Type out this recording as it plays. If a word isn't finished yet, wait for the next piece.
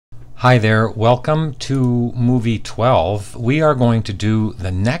Hi there, welcome to movie 12. We are going to do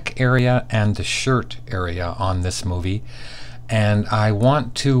the neck area and the shirt area on this movie. And I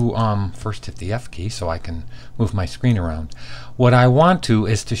want to first hit the F key so I can move my screen around. What I want to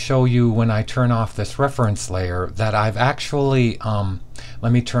is to show you when I turn off this reference layer that I've actually,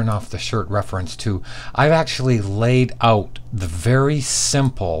 let me turn off the shirt reference too. I've actually laid out the very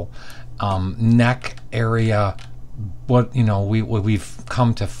simple neck area. What we've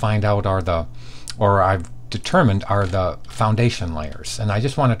come to find out are I've determined are the foundation layers, and I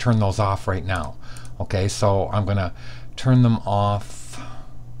just want to turn those off right now. Okay, so I'm gonna turn them off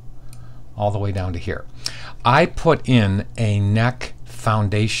all the way down to here. I put in a neck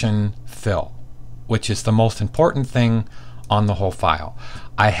foundation fill, which is the most important thing on the whole file.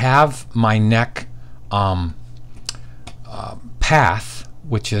 I have my neck path,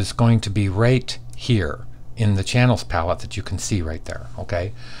 which is going to be right here in the channels palette that you can see right there.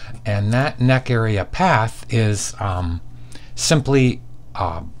 Okay, and that neck area path is simply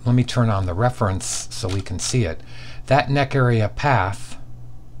let me turn on the reference so we can see it. That neck area path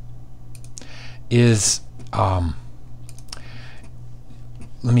is let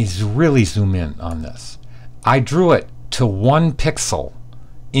me really zoom in on this. I drew it to 1 pixel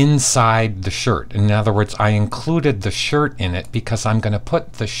inside the shirt. In other words, I included the shirt in it because I'm going to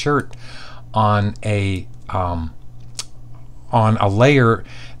put the shirt on a layer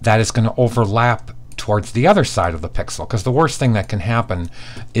that is going to overlap towards the other side of the pixel, because the worst thing that can happen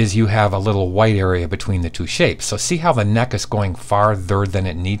is you have a little white area between the two shapes. So see how the neck is going farther than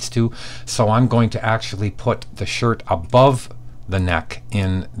it needs to? So I'm going to actually put the shirt above the neck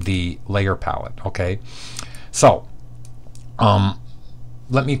in the layer palette. Okay, so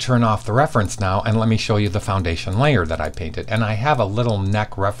let me turn off the reference now and let me show you the foundation layer that I painted. And I have a little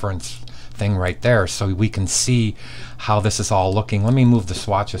neck reference thing right there so we can see how this is all looking. Let me move the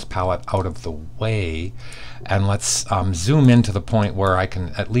swatches palette out of the way and let's zoom in to the point where I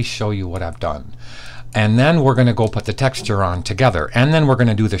can at least show you what I've done. And then we're going to go put the texture on together, and then we're going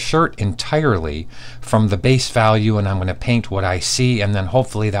to do the shirt entirely from the base value, and I'm going to paint what I see, and then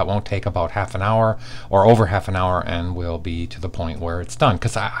hopefully that won't take about half an hour or over half an hour, and we'll be to the point where it's done,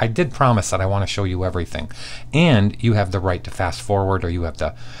 because I did promise that I want to show you everything. And you have the right to fast forward, or you have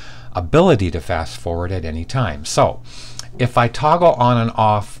the ability to fast forward at any time. So if I toggle on and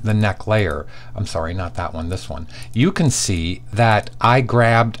off the neck layer, I'm sorry, not that one, this one, you can see that I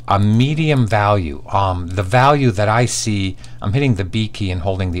grabbed a medium value. The value that I see, I'm hitting the B key and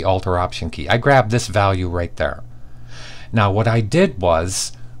holding the Alt or Option key. I grabbed this value right there. Now what I did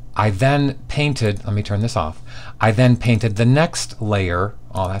was I then painted, let me turn this off, I then painted the next layer.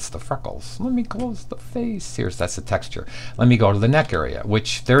 Oh, that's the freckles. Let me close the face. That's the texture. Let me go to the neck area,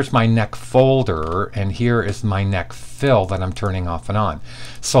 which there's my neck folder, and here is my neck fill that I'm turning off and on.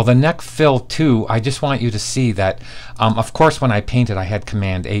 So the neck fill too, I just want you to see that, of course when I painted I had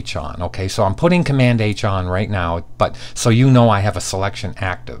Command H on. Okay, so I'm putting Command H on right now, but so you know I have a selection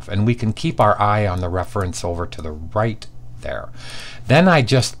active, and we can keep our eye on the reference over to the right there. Then I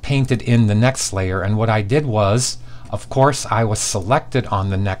just painted in the next layer, and what I did was, of course, I was selected on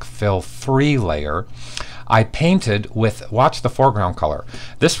the neck fill 3 layer. I painted with, watch the foreground color.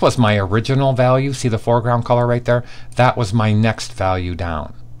 This was my original value. See the foreground color right there? That was my next value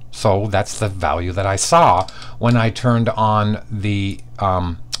down. So that's the value that I saw when I turned on the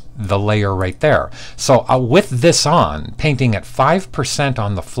layer right there. So with this on, painting at 5%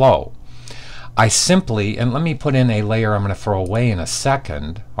 on the flow, I simply, and let me put in a layer I'm going to throw away in a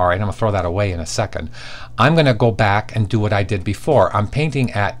second. All right, I'm going to throw that away in a second. I'm going to go back and do what I did before. I'm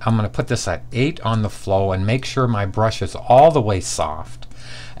painting at, I'm going to put this at 8 on the flow and make sure my brush is all the way soft.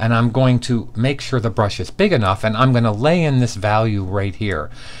 And I'm going to make sure the brush is big enough, and I'm going to lay in this value right here.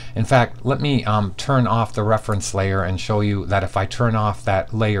 In fact, let me turn off the reference layer and show you that if I turn off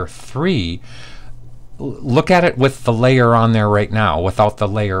that layer 3, look at it with the layer on there right now, without the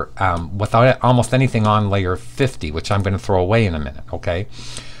layer, without almost anything on layer 50, which I'm going to throw away in a minute. Okay,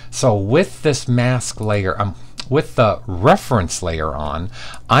 so with this mask layer, with the reference layer on,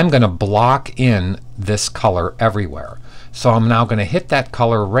 I'm going to block in this color everywhere. So I'm now going to hit that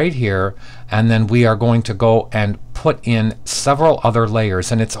color right here, and then we are going to go and put in several other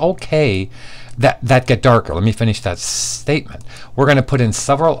layers, and it's okay that get darker. Let me finish that statement. We're going to put in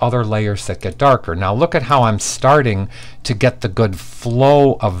several other layers that get darker. Now look at how I'm starting to get the good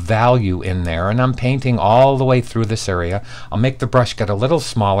flow of value in there, and I'm painting all the way through this area. I'll make the brush get a little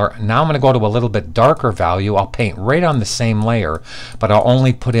smaller. Now I'm going to go to a little bit darker value. I'll paint right on the same layer, but I'll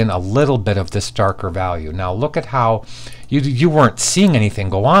only put in a little bit of this darker value. Now look at how You weren't seeing anything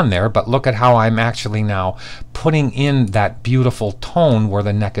go on there, but look at how I'm actually now putting in that beautiful tone where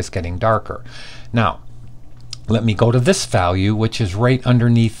the neck is getting darker. Now, let me go to this value, which is right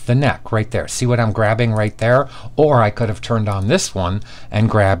underneath the neck, right there. See what I'm grabbing right there? Or I could have turned on this one and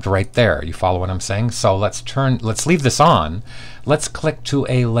grabbed right there. You follow what I'm saying? So let's leave this on. Let's click to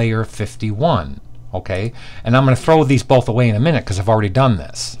a layer 51. Okay, and I'm going to throw these both away in a minute because I've already done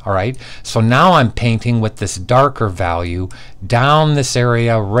this. All right, so now I'm painting with this darker value down this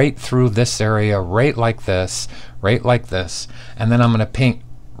area, right through this area, right like this, and then I'm going to paint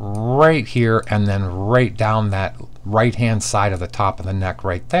right here and then right down that right hand side of the top of the neck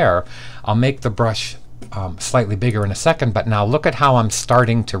right there. I'll make the brush slightly bigger in a second, but now look at how I'm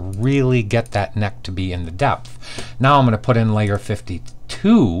starting to really get that neck to be in the depth. Now I'm going to put in layer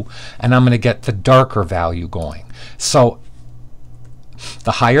 52 and I'm going to get the darker value going. So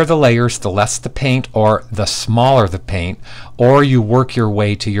the higher the layers, the less the paint, or the smaller the paint, or you work your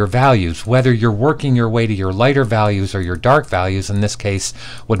way to your values. Whether you're working your way to your lighter values or your dark values, in this case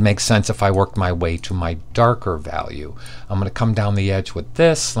would make sense if I worked my way to my darker value. I'm going to come down the edge with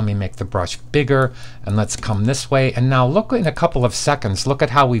this. Let me make the brush bigger, and let's come this way. And now look, in a couple of seconds, look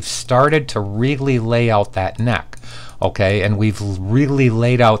at how we've started to really lay out that neck. Okay, and we've really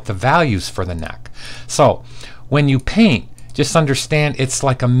laid out the values for the neck. So when you paint, just understand it's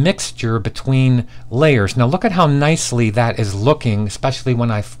like a mixture between layers. Now look at how nicely that is looking, especially when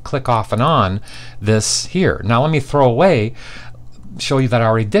I click off and on this here. Now let me throw away, show you that I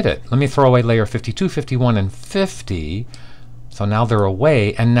already did it. Let me throw away layer 52, 51, and 50. So now they're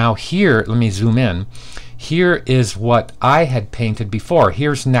away, and now here, let me zoom in. Here is what I had painted before.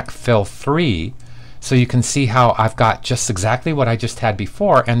 Here's neck fill 3. So you can see how I've got just exactly what I just had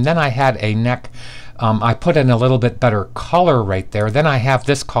before, and then I had a neck, I put in a little bit better color right there. Then I have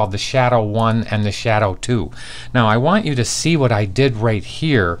this called the shadow 1 and the shadow 2. Now I want you to see what I did right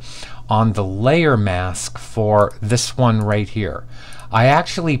here on the layer mask for this one right here. I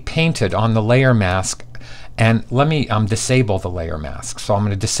actually painted on the layer mask, and let me disable the layer mask. So I'm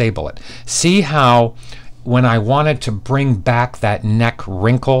going to disable it. See how when I wanted to bring back that neck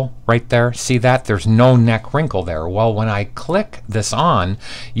wrinkle right there, see that? There's no neck wrinkle there. Well, when I click this on,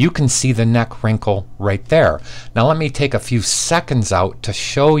 you can see the neck wrinkle right there. Now let me take a few seconds out to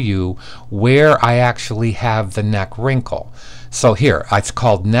show you where I actually have the neck wrinkle. So here, it's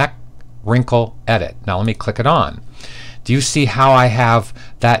called Neck Wrinkle Edit. Now let me click it on. Do you see how I have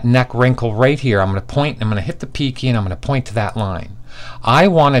that neck wrinkle right here? I'm going to point, I'm going to hit the P key, and I'm going to point to that line. I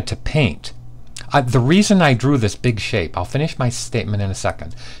wanted to paint. The reason I drew this big shape, I'll finish my statement in a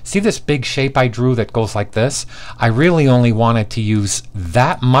second. See this big shape I drew that goes like this? I really only wanted to use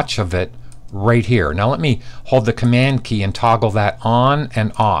that much of it right here. Now let me hold the command key and toggle that on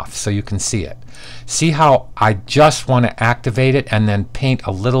and off so you can see it. See how I just want to activate it and then paint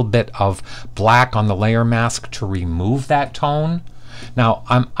a little bit of black on the layer mask to remove that tone? Now,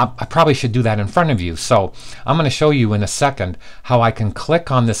 I probably should do that in front of you, so I'm going to show you in a second how I can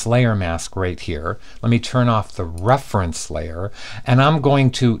click on this layer mask right here. Let me turn off the reference layer, and I'm going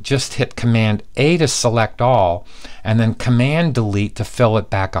to just hit Command A to select all, and then Command Delete to fill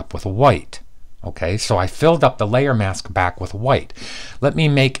it back up with white. Okay, so I filled up the layer mask back with white. Let me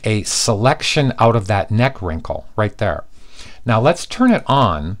make a selection out of that neck wrinkle right there. Now let's turn it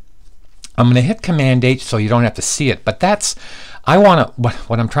on. I'm going to hit Command H so you don't have to see it, but that's,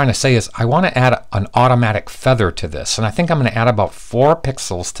 what I'm trying to say is I want to add an automatic feather to this, and I think I'm going to add about 4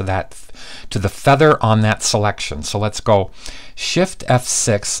 pixels to that, to the feather on that selection. So let's go Shift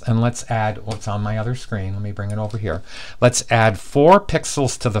F6 and let's add what's on my other screen. Let me bring it over here. Let's add 4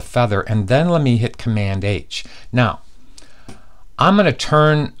 pixels to the feather, and then let me hit Command H. Now I'm going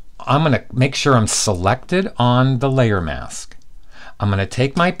to make sure I'm selected on the layer mask. I'm going to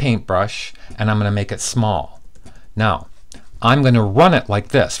take my paintbrush and I'm going to make it small. Now I'm going to run it like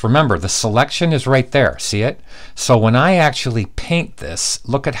this. Remember, the selection is right there. See it? So when I actually paint this,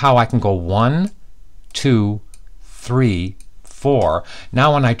 look at how I can go 1, 2, 3, 4.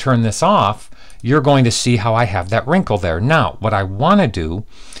 Now when I turn this off, you're going to see how I have that wrinkle there. Now what I want to do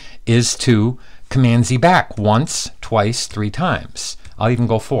is to Command Z back once, twice, 3 times. I'll even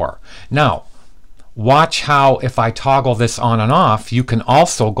go 4. Now watch how if I toggle this on and off, you can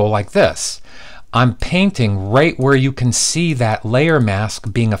also go like this. I'm painting right where you can see that layer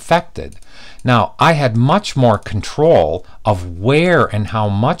mask being affected. Now I had much more control of where and how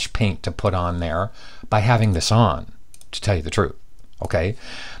much paint to put on there by having this on, to tell you the truth. Okay,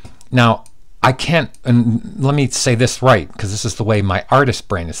 now I can't, and let me say this right, because this is the way my artist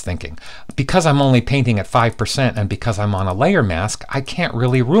brain is thinking. Because I'm only painting at 5% and because I'm on a layer mask, I can't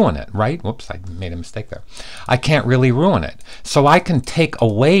really ruin it, right? Whoops, I made a mistake there. I can't really ruin it. So I can take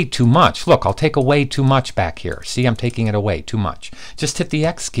away too much. Look, I'll take away too much back here. See, I'm taking it away too much. Just hit the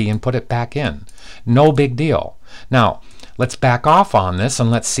X key and put it back in. No big deal. Now, let's back off on this and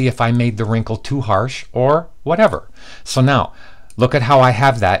let's see if I made the wrinkle too harsh or whatever. So now, look at how I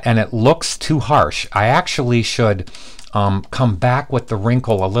have that, and it looks too harsh. I actually should come back with the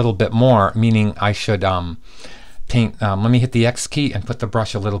wrinkle a little bit more, meaning I should paint, let me hit the X key and put the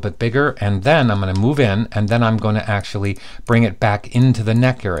brush a little bit bigger, and then I'm going to move in, and then I'm going to actually bring it back into the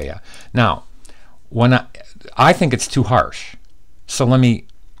neck area. Now, when I think it's too harsh, so let me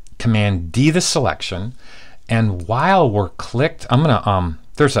Command D the selection, and while we're clicked, I'm going to,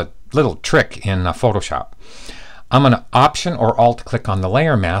 there's a little trick in Photoshop. I'm going to Option or Alt click on the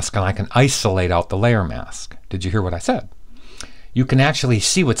layer mask, and I can isolate out the layer mask. Did you hear what I said? You can actually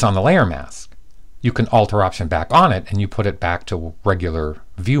see what's on the layer mask. You can Alt or Option back on it, and you put it back to regular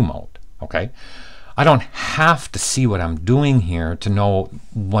view mode. Okay? I don't have to see what I'm doing here to know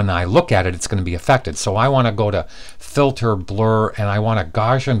when I look at it it's going to be affected. So I want to go to Filter, Blur, and I want to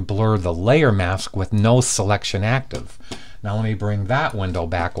Gaussian blur the layer mask with no selection active. Now let me bring that window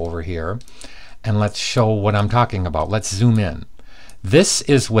back over here, and let's show what I'm talking about. Let's zoom in. This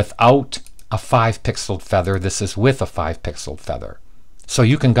is without a 5-pixel feather. This is with a 5-pixel feather. So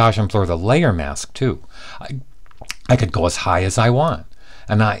you can Gaussian blur the layer mask too. I could go as high as I want,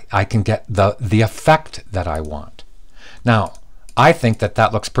 and I can get the effect that I want. Now, I think that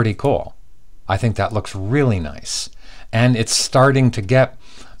that looks pretty cool. I think that looks really nice. And it's starting to get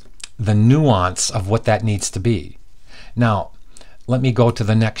the nuance of what that needs to be. Now, let me go to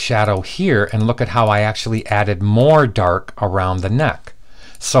the neck shadow here and look at how I actually added more dark around the neck.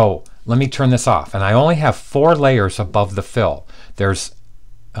 So let me turn this off, and I only have 4 layers above the fill. There's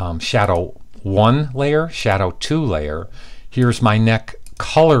shadow 1 layer, shadow 2 layer. Here's my neck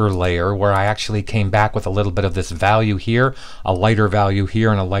color layer where I actually came back with a little bit of this value here, a lighter value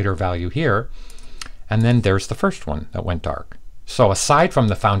here, and a lighter value here. And then there's the first one that went dark. So aside from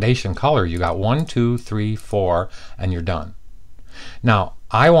the foundation color, you got 1, 2, 3, 4, and you're done. Now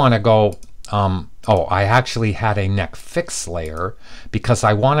I want to go, I actually had a neck fix layer because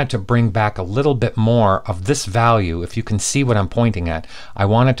I wanted to bring back a little bit more of this value. If you can see what I'm pointing at, I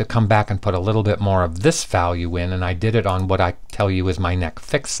wanted to come back and put a little bit more of this value in, and I did it on what I tell you is my neck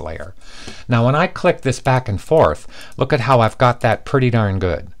fix layer. Now when I click this back and forth, look at how I've got that pretty darn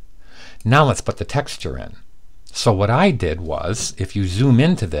good. Now let's put the texture in. So what I did was, if you zoom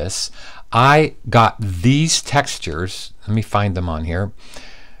into this, I got these textures. Let me find them on here.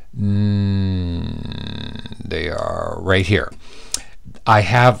 They are right here. I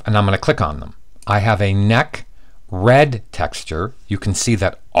have, and I'm going to click on them. I have a neck red texture. You can see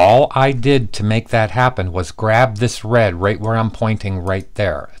that all I did to make that happen was grab this red right where I'm pointing right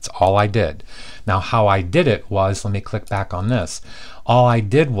there. That's all I did. Now how I did it was, let me click back on this. All I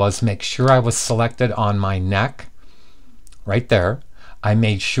did was make sure I was selected on my neck right there. I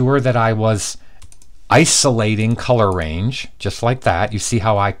made sure that I was isolating color range, just like that. You see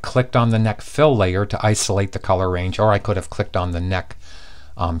how I clicked on the neck fill layer to isolate the color range, or I could have clicked on the neck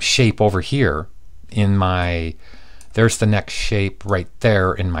shape over here in my, there's the neck shape right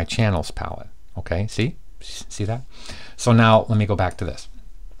there in my channels palette. Okay, see that? So now let me go back to this.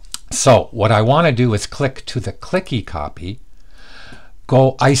 So what I want to do is click to the clicky copy,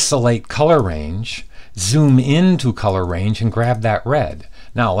 go isolate color range, zoom into color range, and grab that red.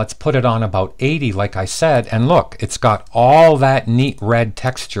 Now let's put it on about 80 like I said, and look, it's got all that neat red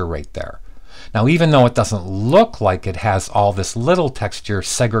texture right there. Now even though it doesn't look like it has all this little texture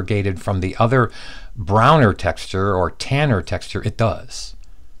segregated from the other browner texture or tanner texture, it does.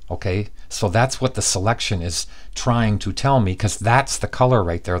 Okay, so that's what the selection is trying to tell me, because that's the color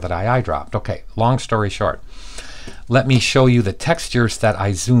right there that I eyedropped. Okay, long story short, let me show you the textures that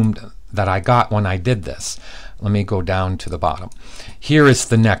I got when I did this. Let me go down to the bottom. Here is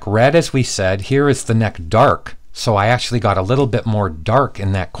the neck red, as we said. Here is the neck dark. So I actually got a little bit more dark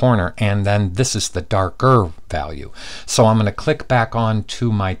in that corner, and then this is the darker value. So I'm going to click back on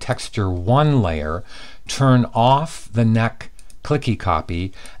to my texture 1 layer, turn off the neck clicky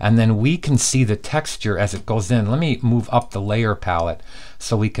copy, and then we can see the texture as it goes in. Let me move up the layer palette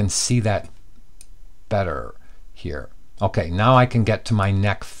so we can see that better here. Okay, now I can get to my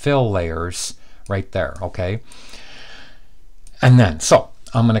neck fill layers right there. Okay, and then so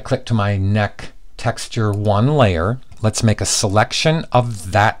I'm going to click to my neck texture 1 layer. Let's make a selection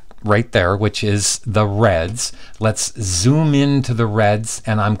of that right there, which is the reds. Let's zoom into the reds,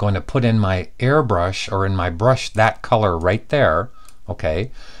 and I'm going to put in my airbrush, or in my brush, that color right there.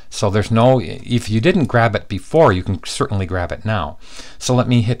 Okay, so there's no, if you didn't grab it before, you can certainly grab it now. So let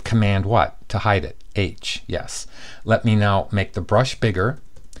me hit Command what to hide it? H, yes. Let me now make the brush bigger,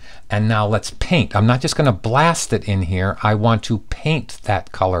 and now let's paint. I'm not just going to blast it in here, I want to paint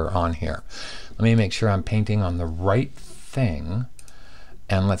that color on here. Let me make sure I'm painting on the right thing,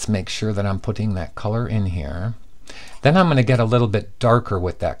 and let's make sure that I'm putting that color in here. Then I'm going to get a little bit darker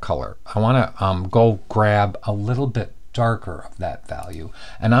with that color. I want to go grab a little bit darker of that value,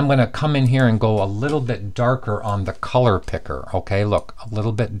 and I'm going to come in here and go a little bit darker on the color picker. Okay, look, a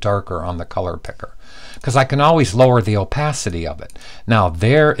little bit darker on the color picker, because I can always lower the opacity of it. Now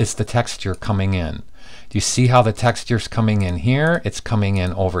there is the texture coming in. Do you see how the texture's coming in here? It's coming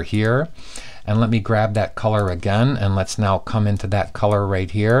in over here. And let me grab that color again, and let's now come into that color right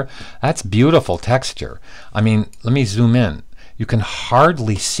here. That's beautiful texture. I mean, let me zoom in. You can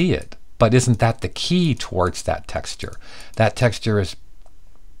hardly see it, but isn't that the key towards that texture? That texture is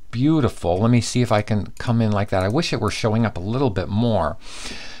beautiful. Let me see if I can come in like that. I wish it were showing up a little bit more.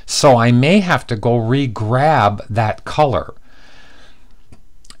 So I may have to go re-grab that color.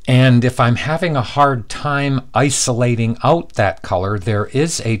 And if I'm having a hard time isolating out that color, there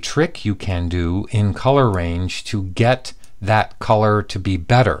is a trick you can do in Color Range to get that color to be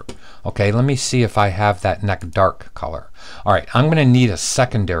better. Okay, let me see if I have that neck dark color. All right, I'm going to need a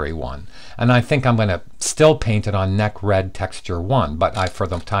secondary one. And I think I'm going to still paint it on neck red texture 1, but for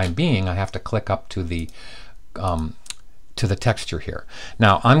the time being, I have to click up to the texture here.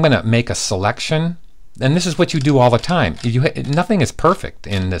 Now I'm going to make a selection. And this is what you do all the time. Nothing is perfect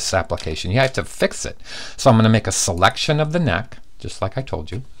in this application. You have to fix it. So I'm going to make a selection of the neck, just like I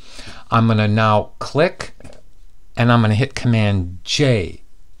told you. I'm going to now click, and I'm going to hit Command J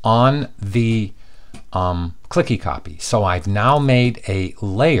on the clicky copy. So I've now made a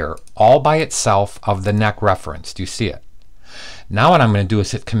layer all by itself of the neck reference. Do you see it? Now what I'm going to do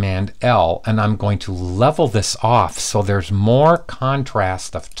is hit Command L, and I'm going to level this off so there's more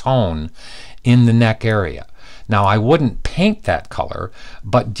contrast of tone in the neck area. Now I wouldn't paint that color,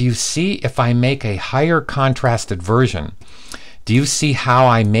 but do you see if I make a higher contrasted version, do you see how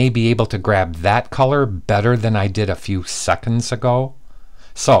I may be able to grab that color better than I did a few seconds ago?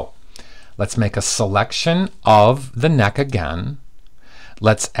 So let's make a selection of the neck again.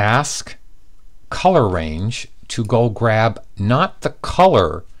 Let's ask Color Range to go grab not the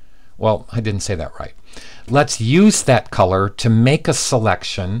color, well, I didn't say that right. Let's use that color to make a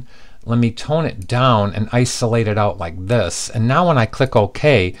selection. Let me tone it down and isolate it out like this. And now when I click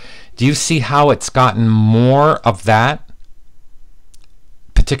OK, do you see how it's gotten more of that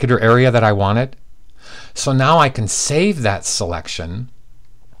particular area that I wanted? So now I can save that selection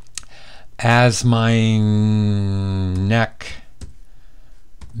as my neck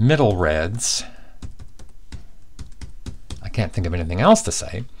middle reds. I can't think of anything else to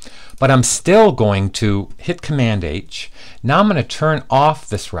say, but I'm still going to hit Command H. Now I'm going to turn off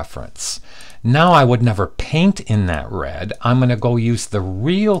this reference. Now I would never paint in that red. I'm going to go use the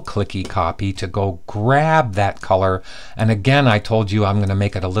real clicky copy to go grab that color. And again, I told you I'm going to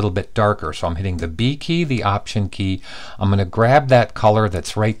make it a little bit darker. So I'm hitting the B key, the Option key. I'm going to grab that color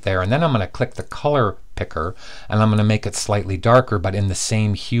that's right there, and then I'm going to click the color picker, and I'm going to make it slightly darker, but in the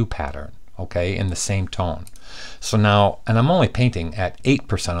same hue pattern, okay, in the same tone. So now, and I'm only painting at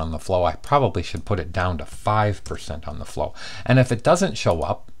 8% on the flow. I probably should put it down to 5% on the flow. And if it doesn't show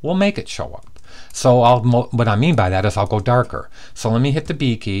up, we'll make it show up. So what I mean by that is I'll go darker. So let me hit the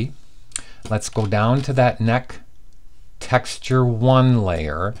B key. Let's go down to that neck texture 1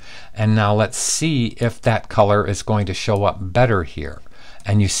 layer. And now let's see if that color is going to show up better here.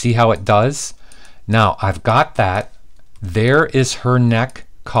 And you see how it does? Now I've got that. There is her neck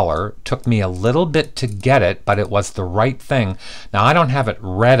color. Took me a little bit to get it, but it was the right thing. Now I don't have it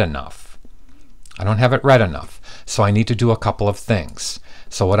red enough. I don't have it red enough. So I need to do a couple of things.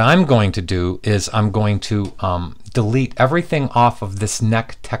 So what I'm going to do is I'm going to delete everything off of this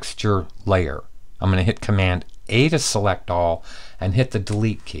neck texture layer. I'm going to hit Command A to select all and hit the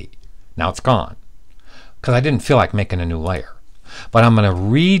delete key. Now it's gone because I didn't feel like making a new layer. But I'm going to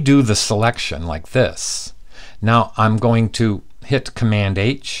redo the selection like this. Now I'm going to hit Command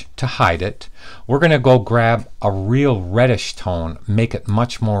H to hide it. We're going to go grab a real reddish tone, make it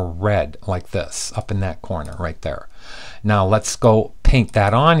much more red like this, up in that corner right there. Now let's go paint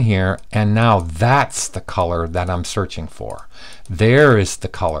that on here, and now that's the color that I'm searching for. There is the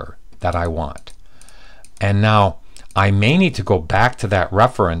color that I want. And now I may need to go back to that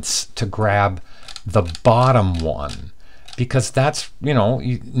reference to grab the bottom one. because that's, you know,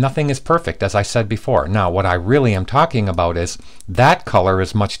 nothing is perfect, as I said before. Now, what I really am talking about is that color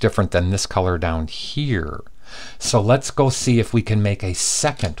is much different than this color down here. So let's go see if we can make a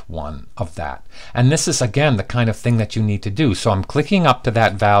second one of that. And this is, again, the kind of thing that you need to do. So I'm clicking up to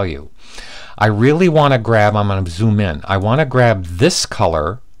that value. I really want to grab, I'm going to zoom in, I want to grab this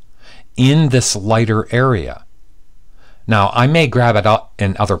color in this lighter area. Now, I may grab it up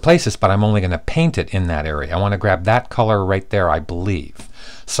in other places, but I'm only going to paint it in that area. I want to grab that color right there, I believe.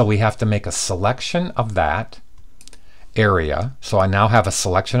 So we have to make a selection of that area. So I now have a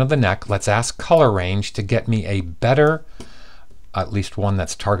selection of the neck. Let's ask color range to get me a better, at least one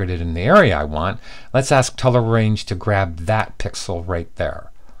that's targeted in the area I want. Let's ask color range to grab that pixel right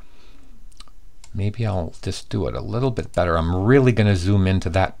there. Maybe I'll just do it a little bit better. I'm really going to zoom into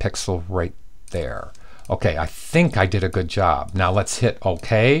that pixel right there. Okay, I think I did a good job. Now let's hit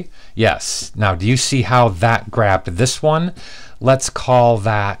OK. Yes. Now do you see how that grabbed this one? Let's call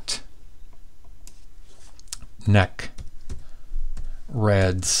that neck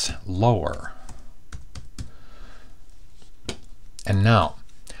reds lower. And now,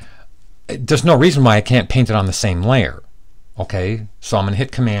 there's no reason why I can't paint it on the same layer. Okay, so I'm going to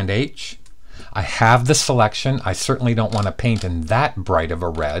hit Command H. I have the selection. I certainly don't want to paint in that bright of a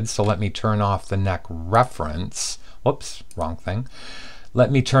red, so let me turn off the neck reference. Whoops, wrong thing.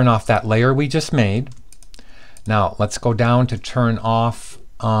 Let me turn off that layer we just made. Now let's go down to turn off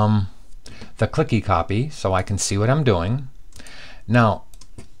the clicky copy so I can see what I'm doing. Now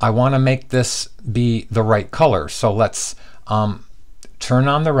I want to make this be the right color, so let's turn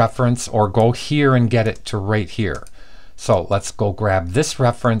on the reference or go here and get it to right here. So let's go grab this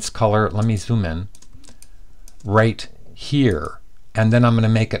reference color, let me zoom in, right here. And then I'm going to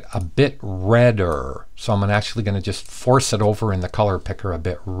make it a bit redder. So I'm actually going to just force it over in the color picker a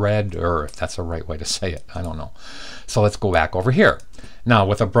bit redder, if that's the right way to say it. I don't know. So let's go back over here. Now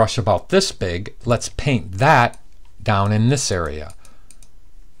with a brush about this big, let's paint that down in this area.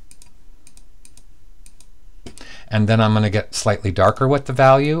 And then I'm going to get slightly darker with the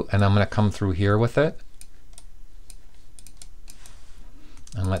value, and I'm going to come through here with it.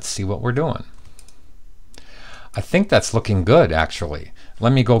 And let's see what we're doing. I think that's looking good, actually.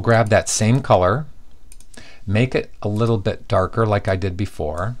 Let me go grab that same color, make it a little bit darker like I did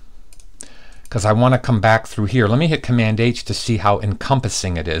before, because I want to come back through here. Let me hit Command H to see how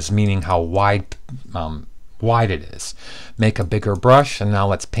encompassing it is, meaning how wide it is. Make a bigger brush, and now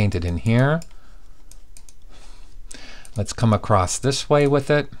let's paint it in here. Let's come across this way with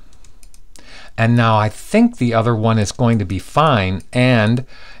it. And now I think the other one is going to be fine. And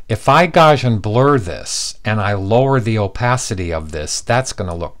if I Gaussian blur this and I lower the opacity of this, that's going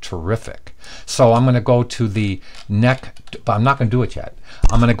to look terrific. So I'm going to go to the neck, but I'm not going to do it yet.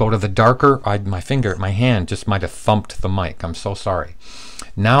 I'm going to go to the darker, my hand just might have thumped the mic. I'm so sorry.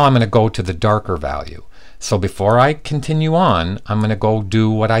 Now I'm going to go to the darker value. So before I continue on, I'm going to go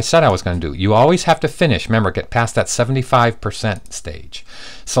do what I said I was going to do. You always have to finish. Remember, get past that 75% stage.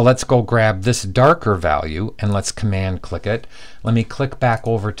 So let's go grab this darker value and let's Command click it. Let me click back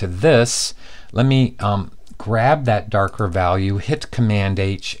over to this. Let me grab that darker value, hit Command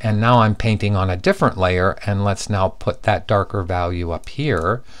H, and now I'm painting on a different layer. And let's now put that darker value up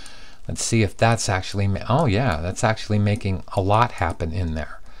here. Let's see if that's actually, oh yeah, that's actually making a lot happen in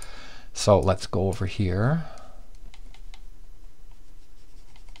there. So let's go over here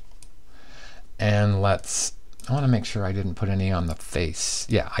and I want to make sure I didn't put any on the face.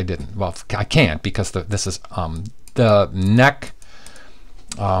 Yeah, I didn't. Well, I can't because this is the neck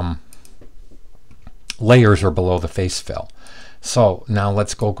layers are below the face fill. So now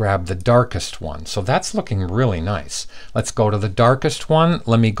let's go grab the darkest one. So that's looking really nice. Let's go to the darkest one.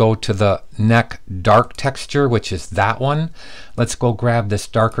 Let me go to the neck dark texture, which is that one. Let's go grab this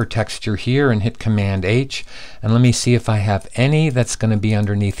darker texture here and hit Command H. And let me see if I have any that's going to be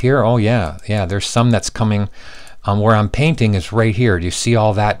underneath here. Oh yeah, there's some that's coming where I'm painting is right here. Do you see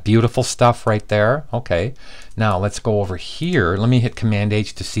all that beautiful stuff right there? Okay. Now let's go over here. Let me hit Command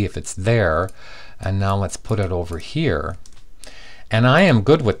H to see if it's there. And now let's put it over here. And I am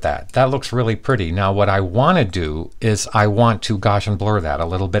good with that. That looks really pretty. Now what I want to do is I want to Gaussian blur that a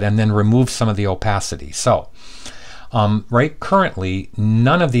little bit and then remove some of the opacity. So right currently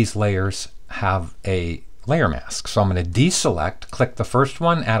none of these layers have a layer mask. So I'm going to deselect, click the first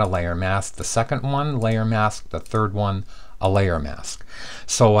one, add a layer mask, the second one, layer mask, the third one, a layer mask.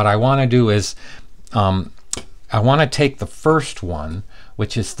 So what I want to do is I want to take the first one,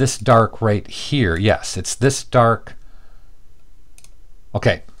 which is this dark right here. Yes, it's this dark.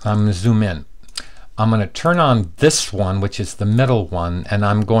 Okay, I'm going to zoom in. I'm going to turn on this one, which is the middle one, and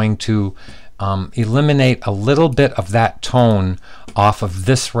I'm going to eliminate a little bit of that tone off of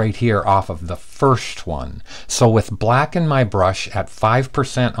this right here, off of the first one. So with black in my brush at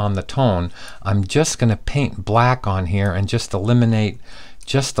 5% on the tone, I'm just going to paint black on here and just eliminate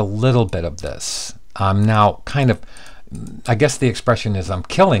just a little bit of this. I'm now kind of, I guess the expression is I'm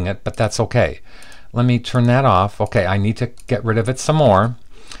killing it, but that's okay. Let me turn that off. Okay, I need to get rid of it some more.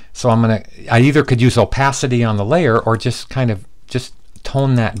 So I either could use opacity on the layer or just kind of just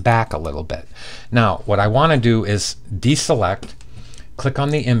tone that back a little bit. Now what I want to do is deselect, click on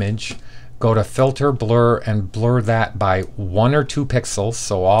the image, go to filter, blur, and blur that by 1 or 2 pixels,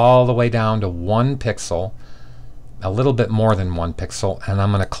 so all the way down to 1 pixel, a little bit more than 1 pixel, and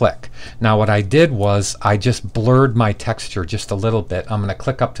I'm going to click. Now what I did was I just blurred my texture just a little bit. I'm going to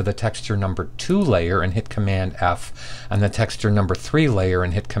click up to the texture number 2 layer and hit Command F, and the texture number 3 layer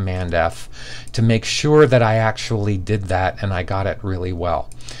and hit Command F to make sure that I actually did that and I got it really well.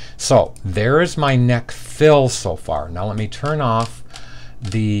 So there is my neck fill so far. Now let me turn off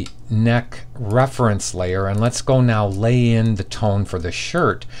the neck reference layer and let's go now lay in the tone for the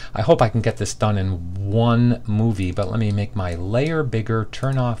shirt. I hope I can get this done in one movie, but let me make my layer bigger,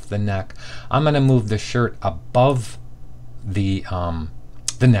 turn off the neck. I'm going to move the shirt above the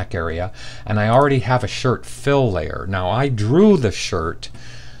neck area, and I already have a shirt fill layer. Now I drew the shirt.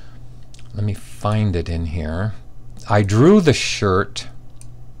 Let me find it in here. I drew the shirt.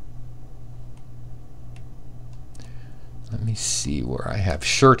 Let me see where I have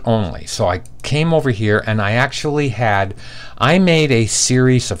shirt only. So I came over here and I actually I made a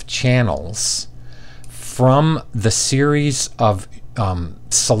series of channels from the series of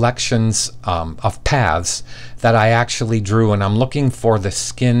selections of paths that I actually drew, and I'm looking for the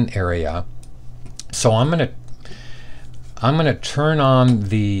skin area. So I'm gonna turn on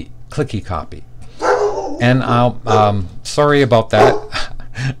the clicky copy, and I'll sorry about that.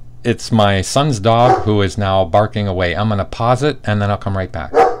 It's my son's dog who is now barking away. I'm going to pause it and then I'll come right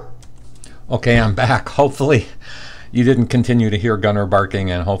back. Okay, I'm back. Hopefully you didn't continue to hear Gunner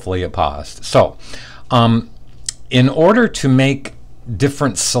barking and hopefully it paused. So in order to make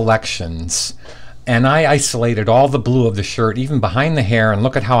different selections, and I isolated all the blue of the shirt, even behind the hair, and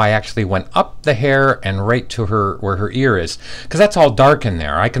look at how I actually went up the hair and right to where her ear is, because that's all dark in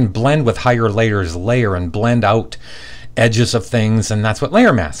there. I can blend with higher layers, layer, and blend out edges of things, and that's what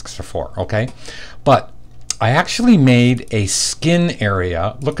layer masks are for, okay? But I actually made a skin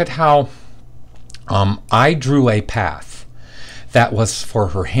area. Look at how I drew a path that was for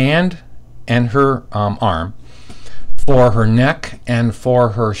her hand and her arm, for her neck, and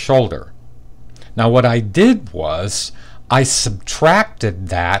for her shoulder. Now what I did was I subtracted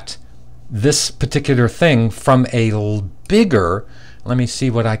this particular thing from a bigger, let me see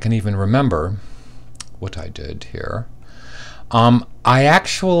what I can even remember what I did here. I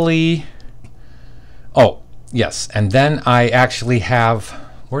actually, oh yes, and then I actually have,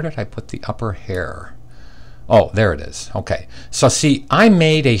 where did I put the upper hair? Oh, there it is. Okay, so see, I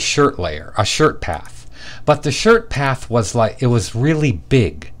made a shirt layer, a shirt path, but the shirt path was like, it was really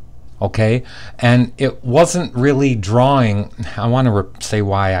big, okay, and it wasn't really drawing. I want to say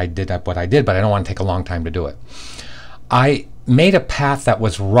why I did what I did, but I don't want to take a long time to do it. I made a path that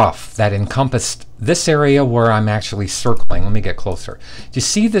was rough, that encompassed this area where I'm actually circling. Let me get closer. Do you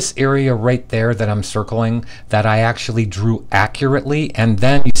see this area right there that I'm circling, that I actually drew accurately? And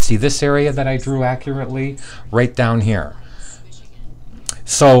then you see this area that I drew accurately right down here.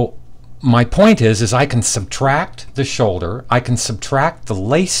 So my point is I can subtract the shoulder, I can subtract the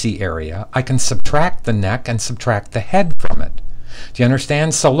lacy area, I can subtract the neck and subtract the head from it. Do you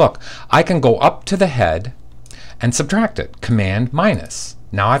understand? So look, I can go up to the head and subtract it, Command minus.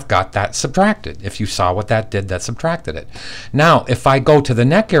 Now I've got that subtracted. If you saw what that did, that subtracted it. Now if I go to the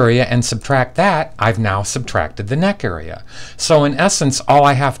neck area and subtract that, I've now subtracted the neck area. So in essence, all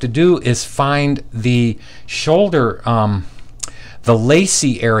I have to do is find the shoulder, the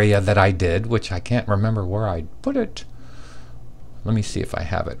lacy area that I did, which I can't remember where I put it. Let me see if I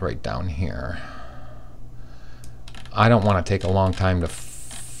have it right down here. I don't want to take a long time to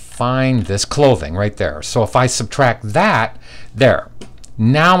find this clothing right there. So if I subtract that, there.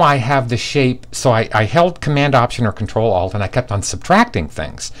 Now I have the shape. So I held Command Option or Control Alt and I kept on subtracting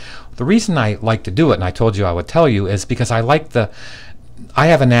things. The reason I like to do it, and I told you I would tell you, is because I like I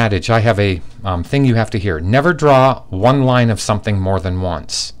have an adage, I have a thing you have to hear. Never draw one line of something more than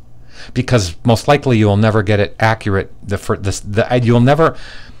once, because most likely you will never get it accurate. You'll never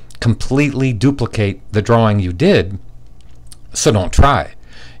completely duplicate the drawing you did, so don't try.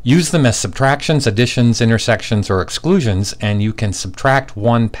 Use them as subtractions, additions, intersections, or exclusions, and you can subtract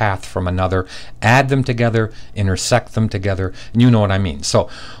one path from another, add them together, intersect them together, and you know what I mean. So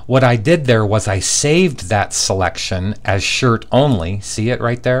what I did there was I saved that selection as shirt only. See it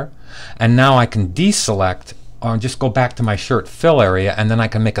right there? And now I can deselect or just go back to my shirt fill area, and then I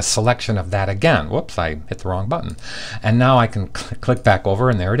can make a selection of that again. Whoops, I hit the wrong button. And now I can click back over,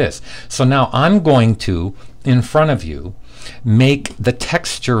 and there it is. So now I'm going to, in front of you, make the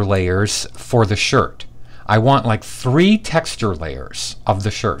texture layers for the shirt. I want like 3 texture layers of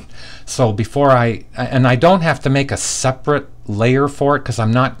the shirt. So before and I don't have to make a separate layer for it because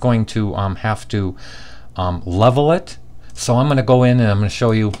I'm not going to have to level it. So I'm going to go in and I'm going to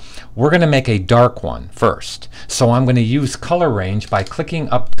show you, we're going to make a dark one first. So I'm going to use color range by clicking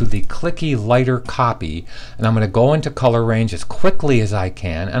up to the clicky lighter copy, and I'm going to go into color range as quickly as I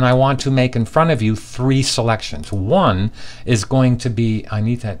can, and I want to make in front of you 3 selections. One is going to be, I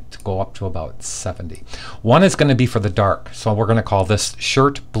need that to go up to about 70. One is going to be for the dark, so we're going to call this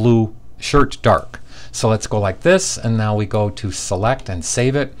shirt blue, shirt dark. So let's go like this, and now we go to select and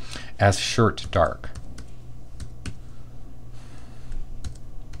save it as shirt dark.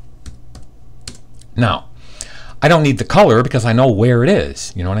 Now, I don't need the color because I know where it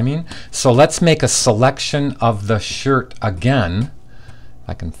is. You know what I mean? So let's make a selection of the shirt again. If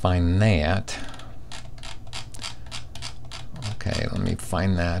I can find that. Okay, let me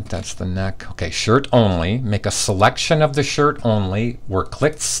find that. That's the neck. Okay, shirt only. Make a selection of the shirt only. We're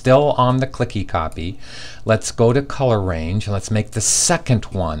clicked still on the clicky copy. Let's go to color range. Let's make the second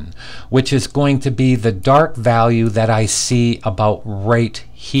one, which is going to be the dark value that I see about right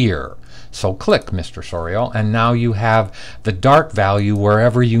here. So click, Mr. Sorial, and now you have the dark value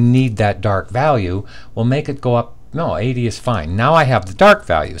wherever you need that dark value. We'll make it go up. No, 80 is fine. Now I have the dark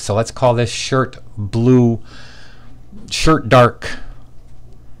value. So let's call this shirt blue, shirt dark,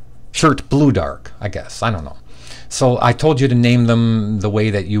 shirt blue dark, I guess. I don't know. So I told you to name them the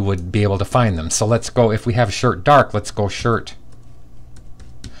way that you would be able to find them. So let's go, if we have shirt dark, let's go shirt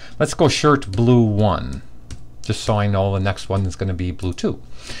blue 1, just so I know the next one is going to be blue 2.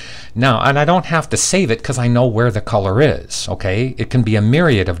 Now, and I don't have to save it because I know where the color is, okay? It can be a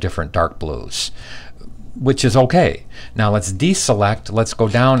myriad of different dark blues, which is okay. Now let's deselect. Let's go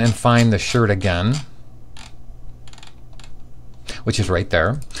down and find the shirt again, which is right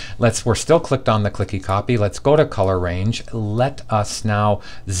there. We're still clicked on the clicky copy. Let's go to color range. Let us now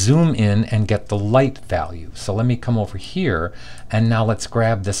zoom in and get the light value. So let me come over here, and now let's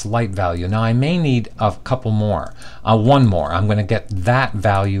grab this light value. Now I may need a couple more, one more. I'm going to get that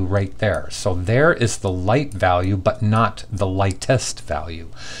value right there. So there is the light value, but not the lightest value.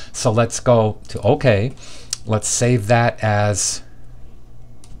 So let's go to OK. Let's save that as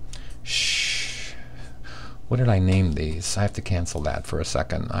what did I name these? I have to cancel that for a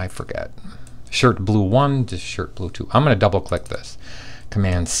second. I forget. Shirt blue 1 to shirt blue 2. I'm going to double click this.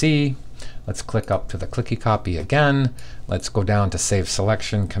 Command C. Let's click up to the clicky copy again. Let's go down to save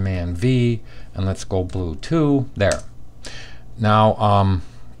selection. Command V. And let's go blue 2. There. Now, all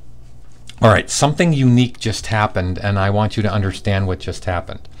right, something unique just happened, and I want you to understand what just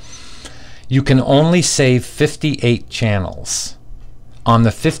happened. You can only save 58 channels. On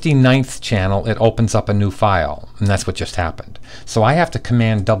the 59th channel, it opens up a new file, and that's what just happened. So I have to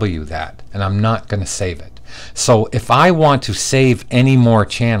Command W that, and I'm not going to save it. So if I want to save any more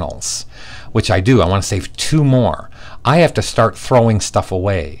channels, which I do, I want to save 2 more, I have to start throwing stuff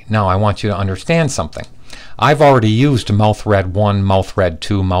away. Now I want you to understand something. I've already used mouth red 1, mouth red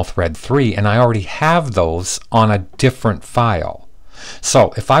 2, mouth red 3, and I already have those on a different file.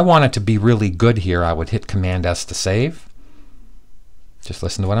 So if I want it to be really good here, I would hit Command S to save. Just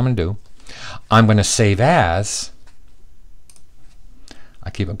listen to what I'm going to do. I'm going to save as,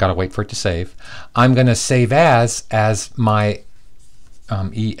 I've got to wait for it to save. I'm going to save as my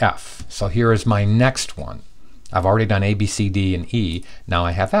EF. So here is my next one. I've already done A, B, C, D, and E. Now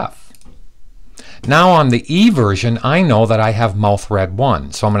I have F. Now on the E version, I know that I have mouth red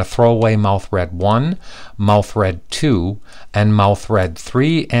 1. So I'm going to throw away mouth red 1, mouth red 2, and mouth red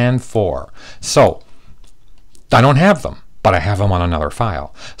 3 and 4. So I don't have them, but I have them on another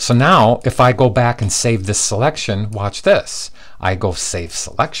file. So now if I go back and save this selection, watch this. I go save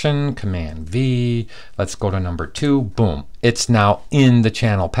selection, Command V, let's go to number 2, boom. It's now in the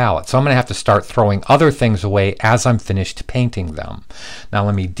channel palette. So I'm going to have to start throwing other things away as I'm finished painting them. Now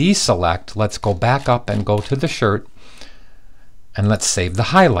let me deselect, let's go back up and go to the shirt, and let's save the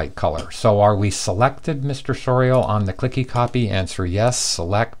highlight color. So are we selected, Mr. Sorial, on the clicky copy? Answer yes,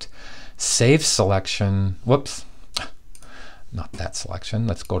 select, save selection, whoops. Not that selection.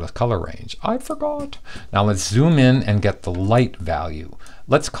 Let's go to color range. I forgot. Now let's zoom in and get the light value.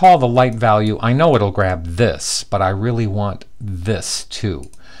 Let's call the light value, I know it'll grab this, but I really want this too.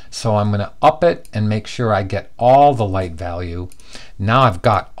 So I'm going to up it and make sure I get all the light value. Now I've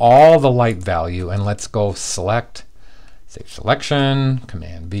got all the light value, and let's go select, save selection,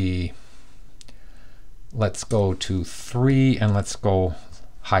 Command B. Let's go to 3 and let's go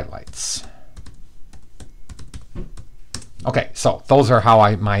highlights. Okay, so those are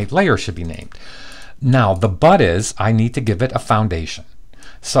how my layer should be named. Now the but is I need to give it a foundation.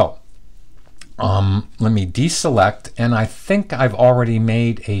 So let me deselect, and I think I've already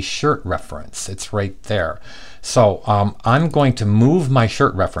made a shirt reference. It's right there. So I'm going to move my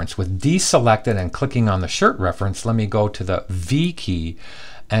shirt reference with deselected and clicking on the shirt reference. Let me go to the V key,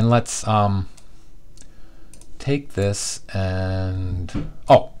 and let's take this and,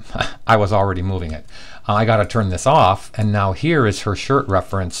 oh, I was already moving it. I got to turn this off, and now here is her shirt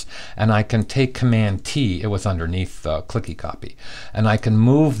reference, and I can take Command T, it was underneath the clicky copy, and I can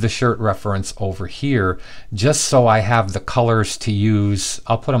move the shirt reference over here just so I have the colors to use.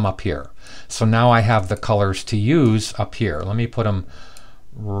 I'll put them up here. So now I have the colors to use up here. Let me put them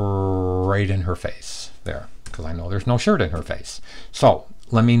right in her face there, because I know there's no shirt in her face. So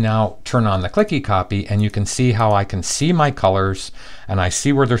let me now turn on the clicky copy, and you can see how I can see my colors and I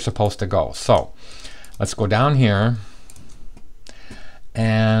see where they're supposed to go. So let's go down here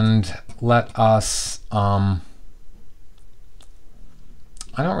and let us, I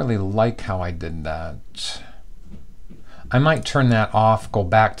don't really like how I did that. I might turn that off, go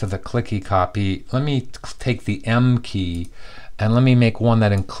back to the clicky copy. Let me take the M key and let me make one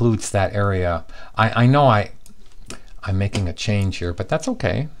that includes that area. I know I'm making a change here, but that's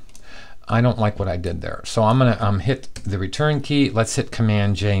okay. I don't like what I did there. So I'm gonna hit the return key. Let's hit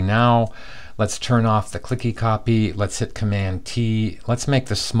Command J now. Let's turn off the clicky copy. Let's hit Command T. Let's make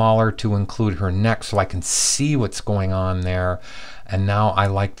this smaller to include her neck so I can see what's going on there. And now I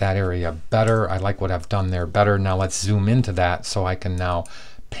like that area better. I like what I've done there better. Now let's zoom into that so I can now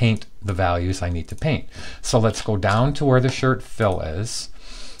paint the values I need to paint. So let's go down to where the shirt fill is.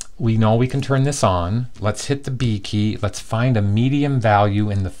 We know we can turn this on. Let's hit the B key. Let's find a medium value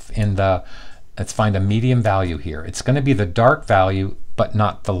let's find a medium value here. It's going to be the dark value, but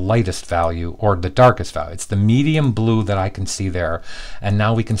not the lightest value or the darkest value. It's the medium blue that I can see there. And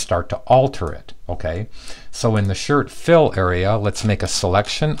now we can start to alter it. Okay. So in the shirt fill area, let's make a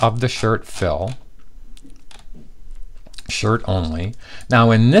selection of the shirt fill. Shirt only. Now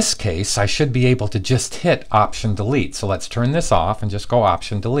in this case, I should be able to just hit Option Delete. So let's turn this off and just go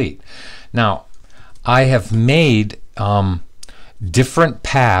Option Delete. Now I have made different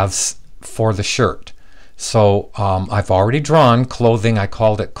paths for the shirt. So I've already drawn clothing. I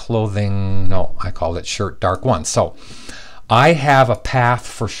called it clothing. No, I called it shirt dark 1. So I have a path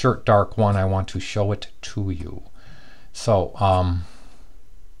for shirt dark 1. I want to show it to you. So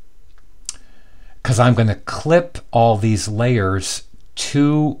because I'm going to clip all these layers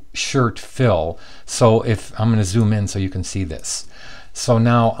to shirt fill. So if I'm going to zoom in so you can see this. So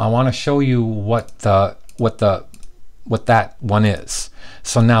now I want to show you what that one is.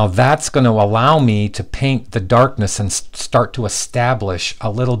 So now that's going to allow me to paint the darkness and start to establish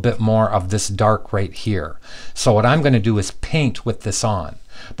a little bit more of this dark right here. So what I'm going to do is paint with this on.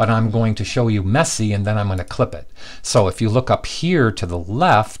 But I'm going to show you messy, and then I'm going to clip it. So if you look up here to the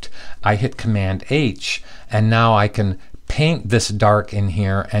left, I hit Command H, and now I can paint this dark in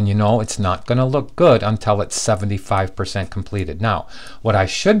here, and you know it's not going to look good until it's 75% completed. Now, what I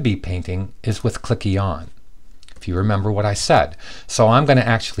should be painting is with clicky on, if you remember what I said. So I'm going to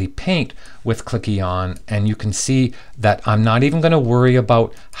actually paint with clicky on, and you can see that I'm not even going to worry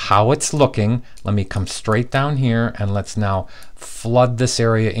about how it's looking. Let me come straight down here, and let's now flood this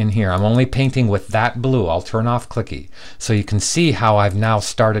area in here. I'm only painting with that blue. I'll turn off clicky. So you can see how I've now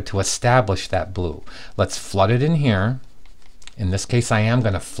started to establish that blue. Let's flood it in here. In this case, I am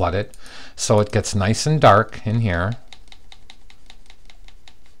going to flood it so it gets nice and dark in here.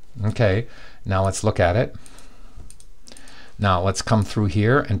 Okay, now let's look at it. Now let's come through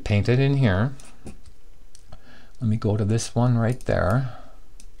here and paint it in here. Let me go to this one right there.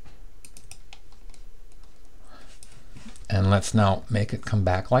 And let's now make it come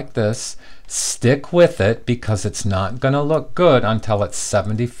back like this. Stick with it because it's not going to look good until it's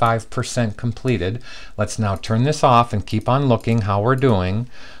 75% completed. Let's now turn this off and keep on looking how we're doing.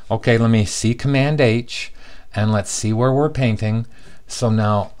 Okay, let me see Command H, and let's see where we're painting. So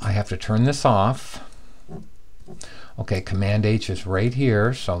now I have to turn this off. Okay, Command H is right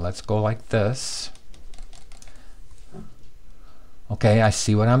here, so let's go like this. Okay, I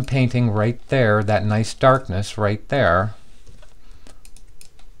see what I'm painting right there, that nice darkness right there.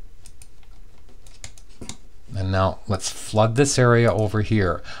 And now let's flood this area over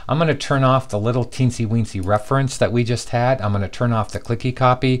here. I'm going to turn off the little teensy weensy reference that we just had. I'm going to turn off the clicky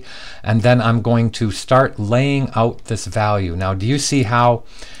copy, and then I'm going to start laying out this value. Now, do you see how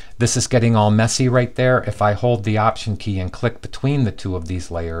this is getting all messy right there? If I hold the Option key and click between the two of these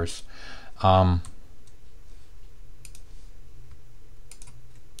layers,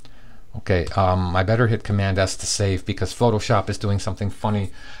 okay, I better hit Command S to save because Photoshop is doing something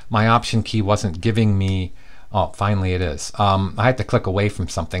funny. My Option key wasn't giving me, oh, finally it is. I had to click away from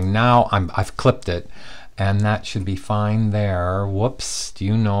something. Now I've clipped it, and that should be fine there. Whoops, do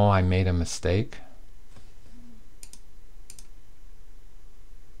you know I made a mistake?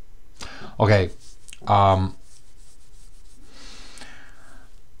 Okay, I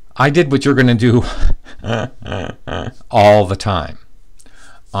did what you're going to do all the time.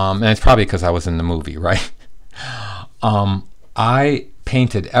 And it's probably because I was in the movie, right? I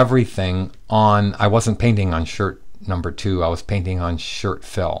painted everything on, I wasn't painting on shirt number 2, I was painting on shirt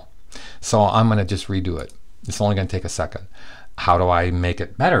fill. So I'm going to just redo it. It's only going to take a second. How do I make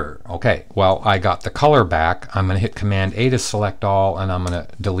it better? Okay, well, I got the color back. I'm going to hit Command A to select all, and I'm going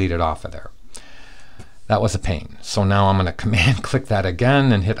to delete it off of there. That was a pain. So now I'm going to Command click that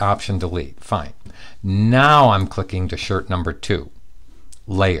again and hit Option delete. Fine. Now I'm clicking to shirt number 2.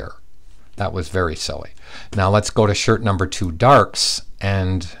 Layer. That was very silly. Now let's go to shirt number 2 darks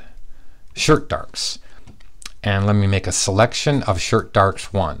and shirt darks. And let me make a selection of shirt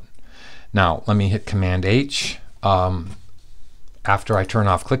darks 1. Now let me hit Command H after I turn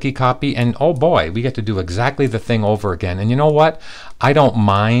off clicky copy, and oh boy, we get to do exactly the thing over again. And you know what? I don't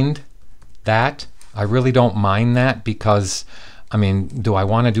mind that. I really don't mind that because, I mean, do I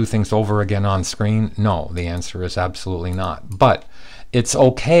want to do things over again on screen? No, the answer is absolutely not. But it's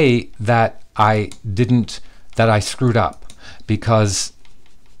okay that I screwed up, because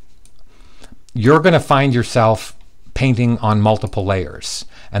you're going to find yourself painting on multiple layers,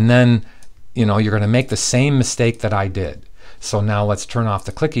 and then you're going to make the same mistake that I did. So now let's turn off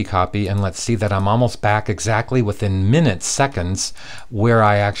the clicky copy, and let's see that I'm almost back exactly within minutes, seconds, where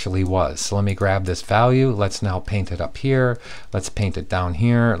I actually was. So let me grab this value. Let's now paint it up here. Let's paint it down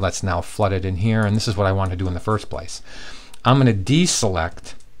here. Let's now flood it in here. And this is what I want to do in the first place. I'm going to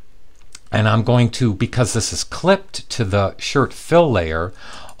deselect, and I'm going to, because this is clipped to the shirt fill layer,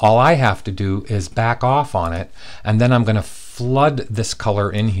 all I have to do is back off on it, and then I'm going to flood this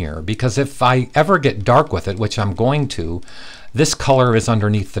color in here, because if I ever get dark with it, which I'm going to, this color is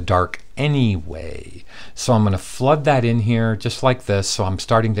underneath the dark anyway. So I'm going to flood that in here just like this. So I'm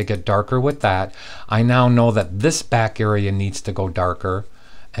starting to get darker with that. I now know that this back area needs to go darker,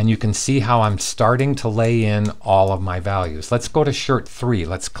 and you can see how I'm starting to lay in all of my values. Let's go to shirt 3.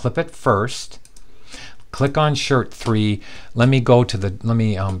 Let's clip it first. Click on shirt 3. Let me go to the, let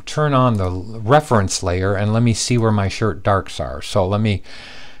me turn on the reference layer, and let me see where my shirt darks are. So let me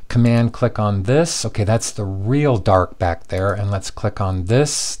Command click on this. Okay, that's the real dark back there. And let's click on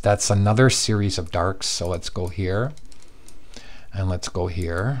this. That's another series of darks. So let's go here, and let's go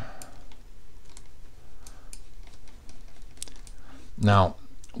here. Now,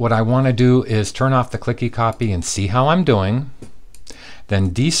 what I want to do is turn off the clicky copy and see how I'm doing.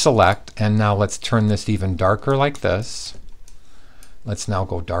 Then deselect, and now let's turn this even darker like this. Let's now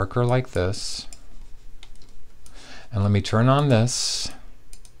go darker like this. And let me turn on this.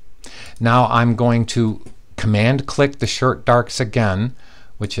 Now I'm going to Command click the shirt darks again,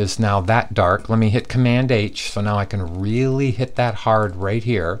 which is now that dark. Let me hit Command H, so now I can really hit that hard right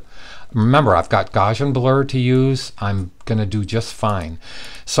here. Remember, I've got Gaussian blur to use. I'm going to do just fine.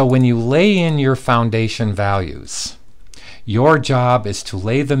 So when you lay in your foundation values, your job is to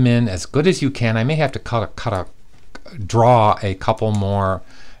lay them in as good as you can. I may have to draw a couple more.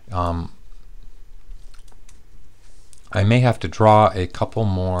 I may have to draw a couple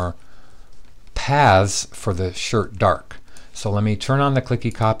more paths for the shirt dark. So let me turn on the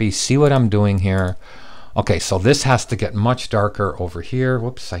clicky copy, see what I'm doing here. Okay, so this has to get much darker over here.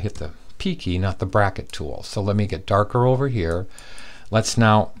 Whoops, I hit the P key, not the bracket tool. So let me get darker over here. Let's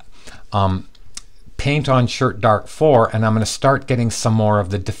now paint on shirt dark 4, and I'm going to start getting some more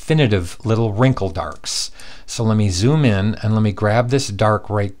of the definitive little wrinkle darks. So let me zoom in, and let me grab this dark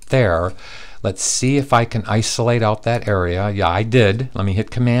right there. Let's see if I can isolate out that area. Yeah, I did. Let me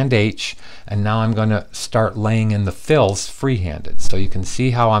hit Command H, and now I'm going to start laying in the fills free-handed. So you can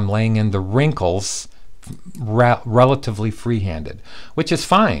see how I'm laying in the wrinkles relatively free-handed, which is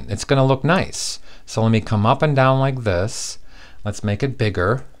fine. It's going to look nice. So let me come up and down like this. Let's make it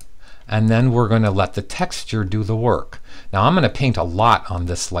bigger, and then we're going to let the texture do the work. Now I'm going to paint a lot on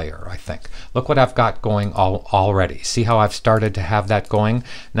this layer, I think. Look what I've got going already. See how I've started to have that going?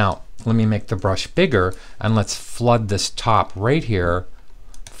 Now, let me make the brush bigger, and let's flood this top right here,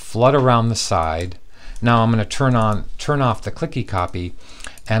 flood around the side. Now I'm going to turn off the clicky copy,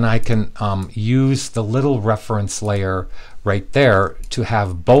 and I can use the little reference layer right there to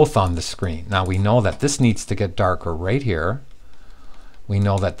have both on the screen. Now we know that this needs to get darker right here. We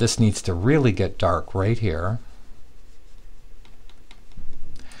know that this needs to really get dark right here.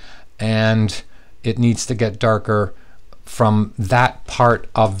 And it needs to get darker from that part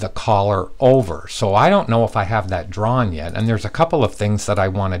of the collar over. So I don't know if I have that drawn yet, and there's a couple of things that I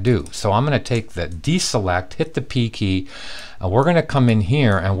want to do. So I'm going to take the deselect, hit the P key, and we're going to come in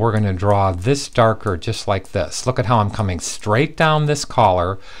here and we're going to draw this darker just like this. Look at how I'm coming straight down this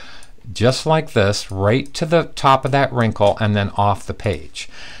collar just like this, right to the top of that wrinkle and then off the page.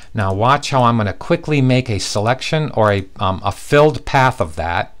 Now watch how I'm going to quickly make a selection or a filled path of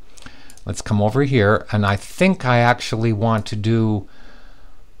that. Let's come over here, and I think I actually want to do,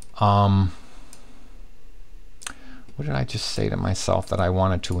 what did I just say to myself that I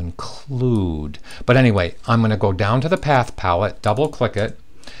wanted to include? But anyway, I'm going to go down to the path palette, double click it,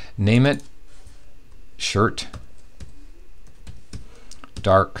 name it shirt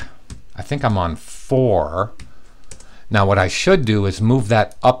dark. I think I'm on 4. Now what I should do is move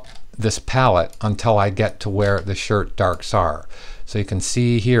that up this palette until I get to where the shirt darks are. So you can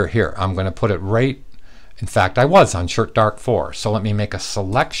see here, I'm going to put it right, in fact I was on shirt dark 4. So let me make a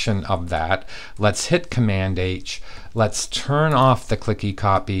selection of that. Let's hit Command H. Let's turn off the clicky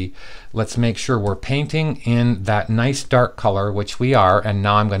copy. Let's make sure we're painting in that nice dark color, which we are, and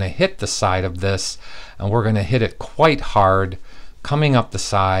now I'm going to hit the side of this, and we're going to hit it quite hard, coming up the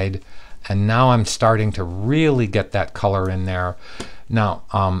side, and now I'm starting to really get that color in there. Now,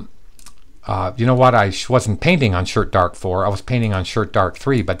 you know what? I wasn't painting on shirt dark 4. I was painting on shirt dark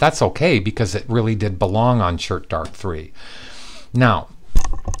 3, but that's okay because it really did belong on shirt dark 3. Now,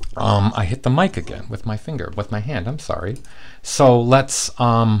 I hit the mic again with my finger, with my hand. I'm sorry. So let's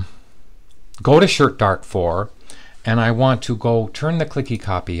go to shirt dark 4, and I want to go turn the clicky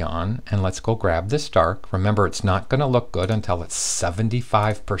copy on, and let's go grab this dark. Remember, it's not going to look good until it's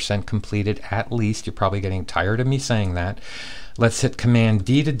 75% completed at least. You're probably getting tired of me saying that. Let's hit Command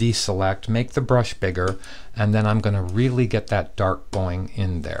D to deselect, make the brush bigger, and then I'm going to really get that dark going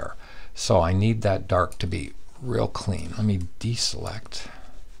in there. So I need that dark to be real clean. Let me deselect.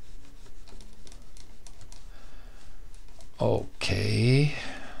 Okay.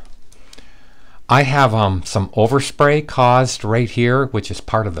 I have some overspray caused right here, which is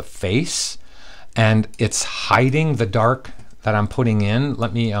part of the face, and it's hiding the dark that I'm putting in.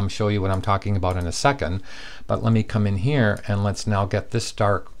 Let me show you what I'm talking about in a second, but let me come in here and let's now get this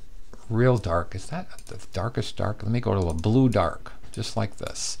dark, real dark. Is that the darkest dark? Let me go to a blue dark, just like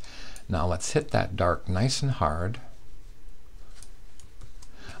this. Now let's hit that dark nice and hard.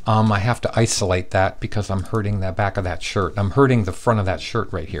 I have to isolate that because I'm hurting the back of that shirt. I'm hurting the front of that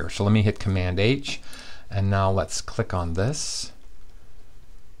shirt right here. So let me hit Command H, and now let's click on this.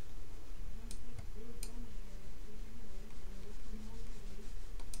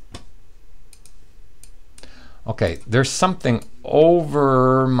 Okay, there's something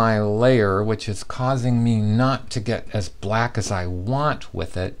over my layer which is causing me not to get as black as I want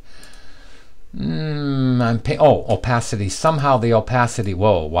with it. Opacity. Somehow the opacity,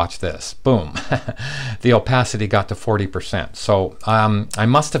 whoa, watch this. Boom. The opacity got to 40%. So I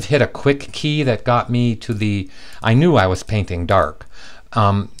must have hit a quick key that got me to the, I knew I was painting dark.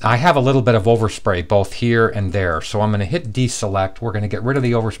 I have a little bit of overspray both here and there. So I'm going to hit deselect. We're going to get rid of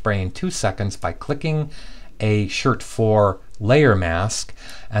the overspray in 2 seconds by clicking a shirt 4 layer mask.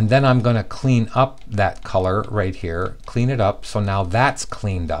 And then I'm going to clean up that color right here. Clean it up. So now that's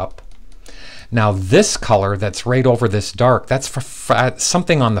cleaned up. Now this color that's right over this dark, that's for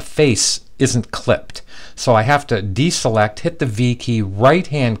something on the face isn't clipped. So I have to deselect, hit the V key, right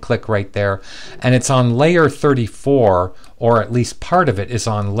hand click right there, and it's on layer 34, or at least part of it is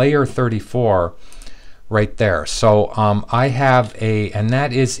on layer 34 right there. So I have and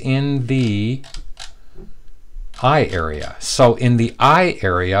that is in the eye area. So in the eye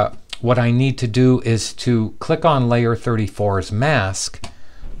area, what I need to do is to click on layer 34's mask.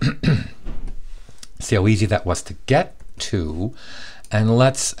 See how easy that was to get to, and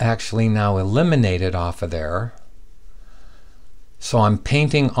let's actually now eliminate it off of there. So I'm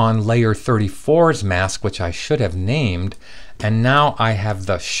painting on layer 34's mask, which I should have named, and now I have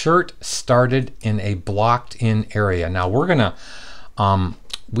the shirt started in a blocked in area. Now we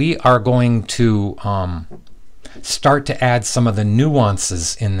are going to start to add some of the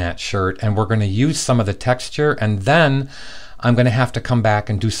nuances in that shirt, and we're going to use some of the texture, and then I'm going to have to come back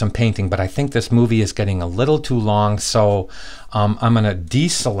and do some painting, but I think this movie is getting a little too long, so I'm going to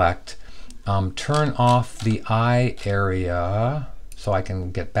deselect, turn off the eye area so I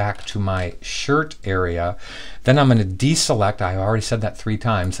can get back to my shirt area. Then I'm going to deselect, I already said that 3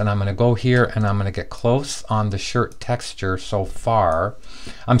 times, and I'm going to go here and I'm going to get close on the shirt texture so far.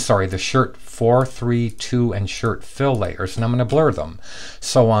 I'm sorry, the shirt 4, 3, 2, and shirt fill layers, and I'm going to blur them.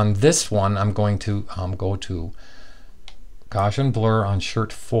 So on this one, I'm going to go to Gaussian blur on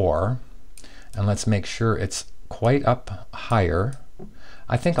shirt 4, and let's make sure it's quite up higher.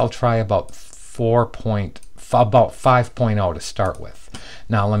 I think I'll try about 5.0 to start with.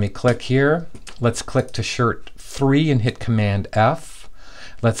 Now let me click here. Let's click to shirt 3 and hit Command F.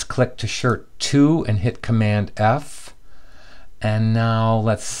 Let's click to shirt 2 and hit Command F. And now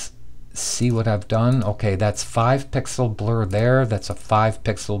let's see what I've done. Okay, that's 5 pixel blur there. That's a 5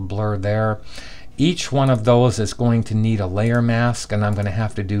 pixel blur there. Each one of those is going to need a layer mask, and I'm going to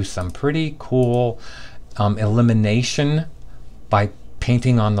have to do some pretty cool elimination by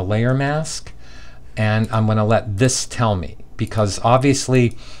painting on the layer mask. And I'm going to let this tell me, because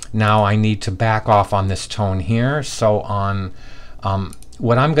obviously now I need to back off on this tone here. So on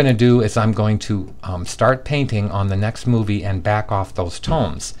what I'm going to do is I'm going to start painting on the next movie and back off those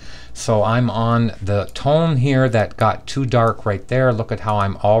tones. So I'm on the tone here that got too dark right there. Look at how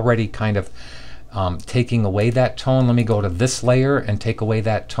I'm already kind of taking away that tone. Let me go to this layer and take away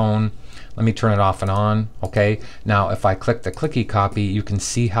that tone. Let me turn it off and on. Okay, now if I click the clicky copy, you can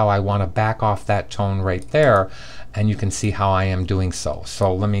see how I want to back off that tone right there, and you can see how I am doing so.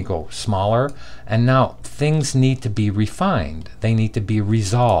 So let me go smaller, and now things need to be refined. They need to be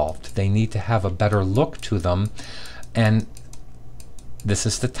resolved. They need to have a better look to them, and this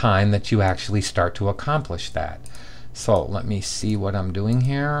is the time that you actually start to accomplish that. So let me see what I'm doing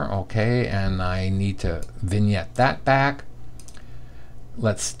here. Okay, and I need to vignette that back.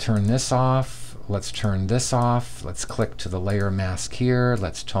 Let's turn this off. Let's turn this off. Let's click to the layer mask here.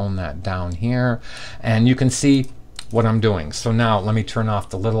 Let's tone that down here. And you can see what I'm doing. So now let me turn off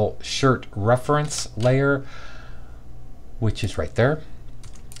the little shirt reference layer, which is right there.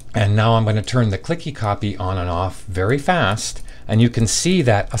 And now I'm going to turn the clicky copy on and off very fast. And you can see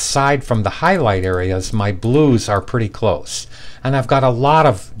that aside from the highlight areas, my blues are pretty close. And I've got a lot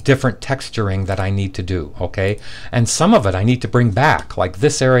of different texturing that I need to do, okay? And some of it I need to bring back, like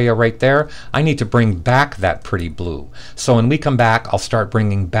this area right there. I need to bring back that pretty blue. So when we come back, I'll start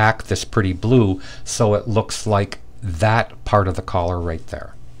bringing back this pretty blue so it looks like that part of the collar right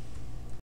there.